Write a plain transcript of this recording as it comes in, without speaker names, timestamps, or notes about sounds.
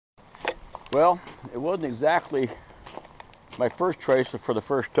Well, it wasn't exactly my first choice for the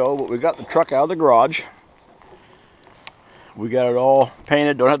first tow, but we got the truck out of the garage. We got it all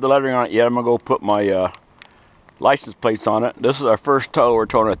painted. Don't have the lettering on it yet. I'm gonna go put my license plates on it. This is our first tow. We're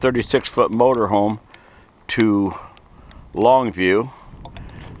towing a 36-foot motorhome to Longview.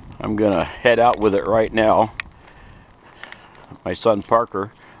 I'm gonna head out with it right now. My son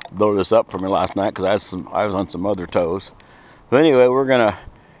Parker loaded this up for me last night because I was on some other tows. But anyway, we're gonna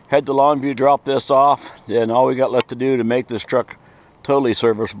head to Longview, drop this off. Then all we got left to do to make this truck totally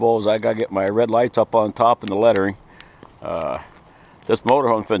serviceable is I gotta get my red lights up on top and the lettering. This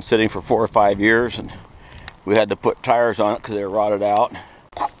motorhome's been sitting for 4 or 5 years, and we had to put tires on it because they were rotted out.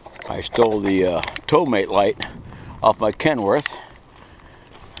 I stole the Towmate light off my Kenworth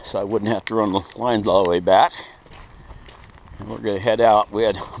so I wouldn't have to run the lines all the way back. And we're going to head out. We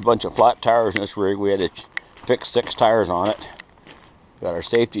had a bunch of flat tires in this rig. We had to fix 6 tires on it. Got our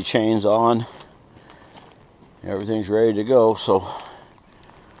safety chains on. Everything's ready to go, so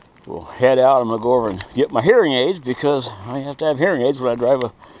we'll head out. I'm going to go over and get my hearing aids because I have to have hearing aids when I drive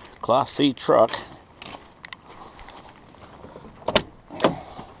a Class C truck.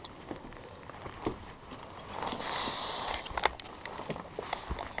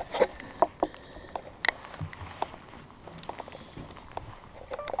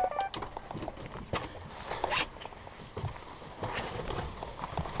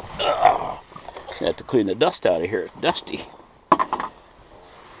 I have to clean the dust out of here. It's dusty.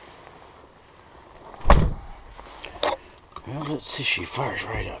 Well, let's see. She fires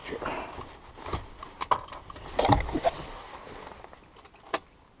right up here.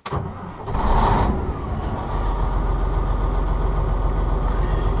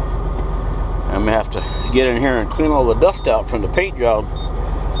 I'm gonna have to get in here and clean all the dust out from the paint job.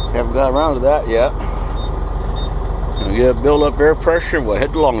 Haven't got around to that yet. I'm gonna build up air pressure and we'll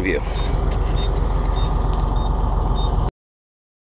head to Longview.